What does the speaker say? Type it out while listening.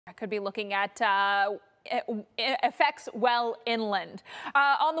Could be looking at effects well inland.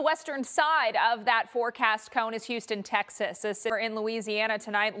 On the western side of that forecast cone is Houston, Texas. In Louisiana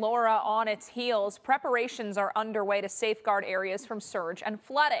tonight, Laura on its heels. Preparations are underway to safeguard areas from surge and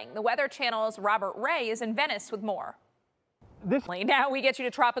flooding. The Weather Channel's Robert Ray is in Venice with more. Now we get you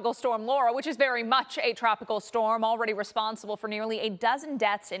to Tropical Storm Laura, which is very much a tropical storm, already responsible for nearly a dozen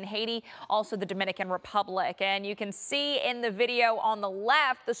deaths in Haiti, also the Dominican Republic. And you can see in the video on the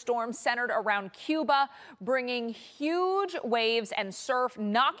left, the storm centered around Cuba, bringing huge waves and surf,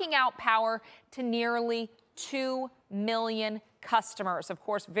 knocking out power to nearly 2 million customers. Of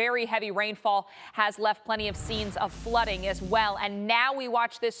course, very heavy rainfall has left plenty of scenes of flooding as well. And now we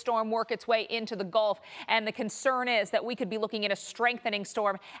watch this storm work its way into the Gulf. And the concern is that we could be looking at a strengthening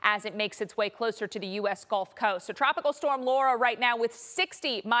storm as it makes its way closer to the U.S. Gulf Coast. So Tropical Storm Laura right now with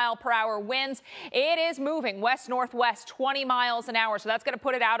 60-mile-per-hour winds. It is moving west-northwest, 20 miles an hour. So that's going to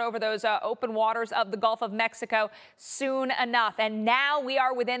put it out over those open waters of the Gulf of Mexico soon enough. And now we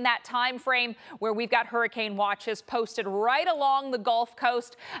are within that time frame where we've got hurricane watches posted right along the Gulf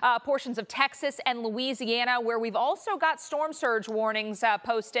Coast, portions of Texas and Louisiana, where we've also got storm surge warnings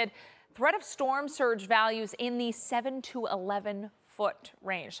posted. Threat of storm surge values in the 7 to 11-foot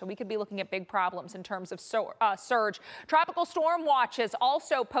range. So we could be looking at big problems in terms of surge. Tropical storm watches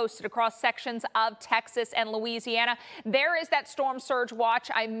also posted across sections of Texas and Louisiana. There is that storm surge watch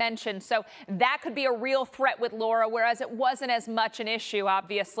I mentioned. So that could be a real threat with Laura, whereas it wasn't as much an issue,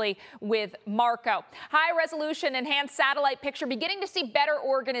 obviously, with Marco. High resolution enhanced satellite picture beginning to see better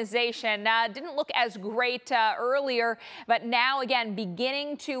organization. Didn't look as great earlier, but now again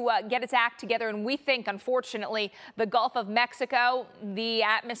beginning to get its act together. And we think, unfortunately, the Gulf of Mexico, the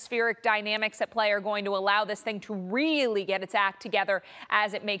atmospheric dynamics at play are going to allow this thing to really get its act together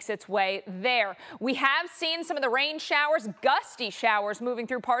as it makes its way there. We have seen some of the rain showers, gusty showers moving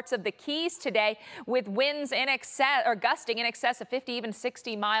through parts of the Keys today with winds in excess or gusting in excess of 50, even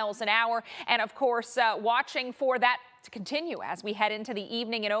 60 miles an hour. And of course, watching for that to continue as we head into the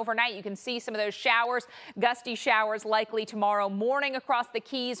evening and overnight. You can see some of those showers, gusty showers likely tomorrow morning across the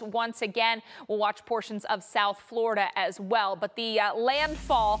Keys. Once again, we'll watch portions of South Florida as well. But the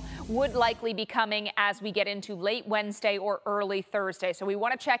landfall would likely be coming as we get into late Wednesday or early Thursday. So we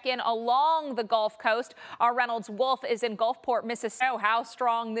want to check in along the Gulf Coast. Our Reynolds Wolf is in Gulfport, Mississippi. How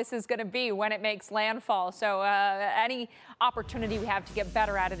strong this is going to be when it makes landfall. So any opportunity we have to get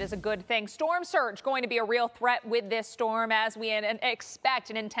better at it is a good thing. Storm surge going to be a real threat with this storm as we expect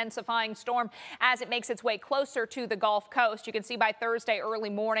an intensifying storm as it makes its way closer to the Gulf Coast. You can see by Thursday early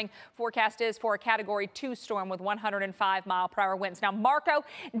morning, forecast is for a Category 2 storm with 105-mile-per-hour winds. Now, Marco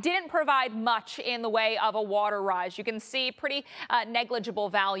didn't provide much in the way of a water rise. You can see pretty negligible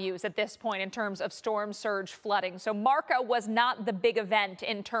values at this point in terms of storm surge flooding. So Marco was not the big event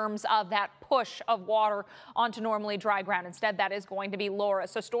in terms of that push of water onto normally dry ground. Instead, that is going to be Laura.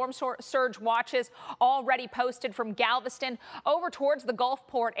 So storm surge watches already posted from Galveston over towards the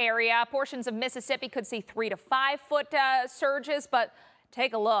Gulfport area. Portions of Mississippi could see 3 to 5 foot surges, but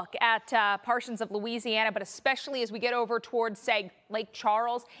take a look at portions of Louisiana, but especially as we get over towards, say, Lake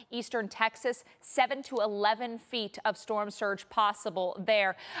Charles, eastern Texas, 7 to 11 feet of storm surge possible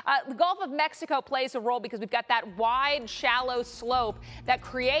there. The Gulf of Mexico plays a role because we've got that wide, shallow slope that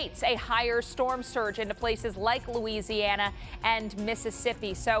creates a higher storm surge into places like Louisiana and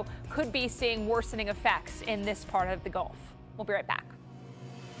Mississippi. So could be seeing worsening effects in this part of the Gulf. We'll be right back.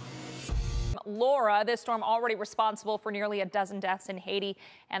 Laura, this storm already responsible for nearly a dozen deaths in Haiti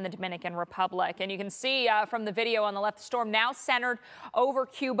and the Dominican Republic. And you can see from the video on the left, the storm now centered over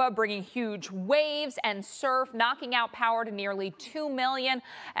Cuba, bringing huge waves and surf, knocking out power to nearly 2 million.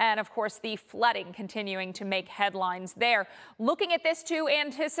 And of course, the flooding continuing to make headlines there. Looking at this to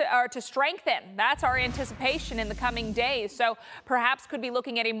strengthen, that's our anticipation in the coming days. So perhaps could be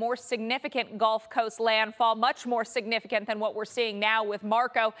looking at a more significant Gulf Coast landfall, much more significant than what we're seeing now with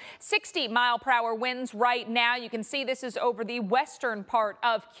Marco. 60-mile-per-hour winds right now. You can see this is over the western part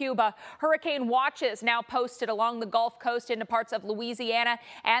of Cuba. Hurricane watches now posted along the Gulf Coast into parts of Louisiana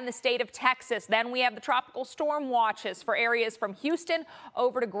and the state of Texas. Then we have the tropical storm watches for areas from Houston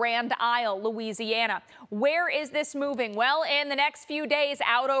over to Grand Isle, Louisiana. Where is this moving? Well, in the next few days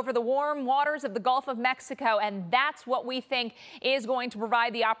out over the warm waters of the Gulf of Mexico, and that's what we think is going to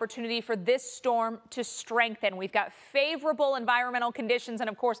provide the opportunity for this storm to strengthen. We've got favorable environmental conditions and,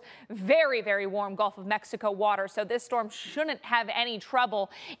 of course, very very, very warm Gulf of Mexico water. So this storm shouldn't have any trouble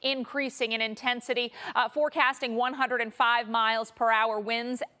increasing in intensity. Forecasting 105 miles per hour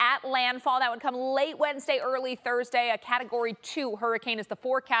winds at landfall. That would come late Wednesday, early Thursday. A Category 2 hurricane is the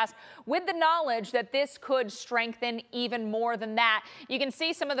forecast, with the knowledge that this could strengthen even more than that. You can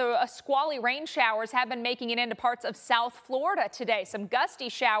see some of the squally rain showers have been making it into parts of South Florida today. Some gusty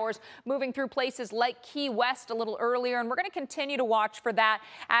showers moving through places like Key West a little earlier, and we're going to continue to watch for that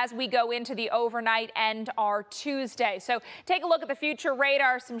as we go into the overnight and our Tuesday. So take a look at the future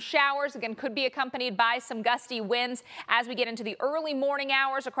radar. Some showers, again, could be accompanied by some gusty winds as we get into the early morning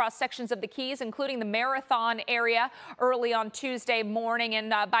hours across sections of the Keys, including the Marathon area early on Tuesday morning.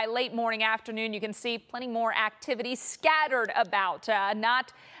 And by late morning afternoon, you can see plenty more activity scattered about,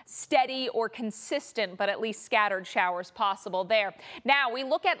 not steady or consistent, but at least scattered showers possible there. Now we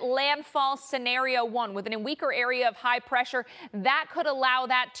look at landfall scenario 1 with a weaker area of high pressure. That could allow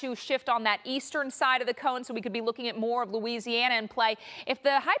that to shift on that eastern side of the cone, so we could be looking at more of Louisiana in play. If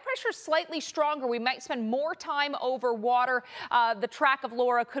the high pressure is slightly stronger, we might spend more time over water. The track of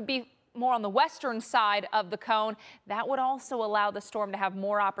Laura could be more on the western side of the cone. That would also allow the storm to have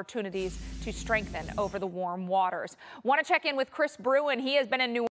more opportunities to strengthen over the warm waters. Want to check in with Chris Bruin. He has been in New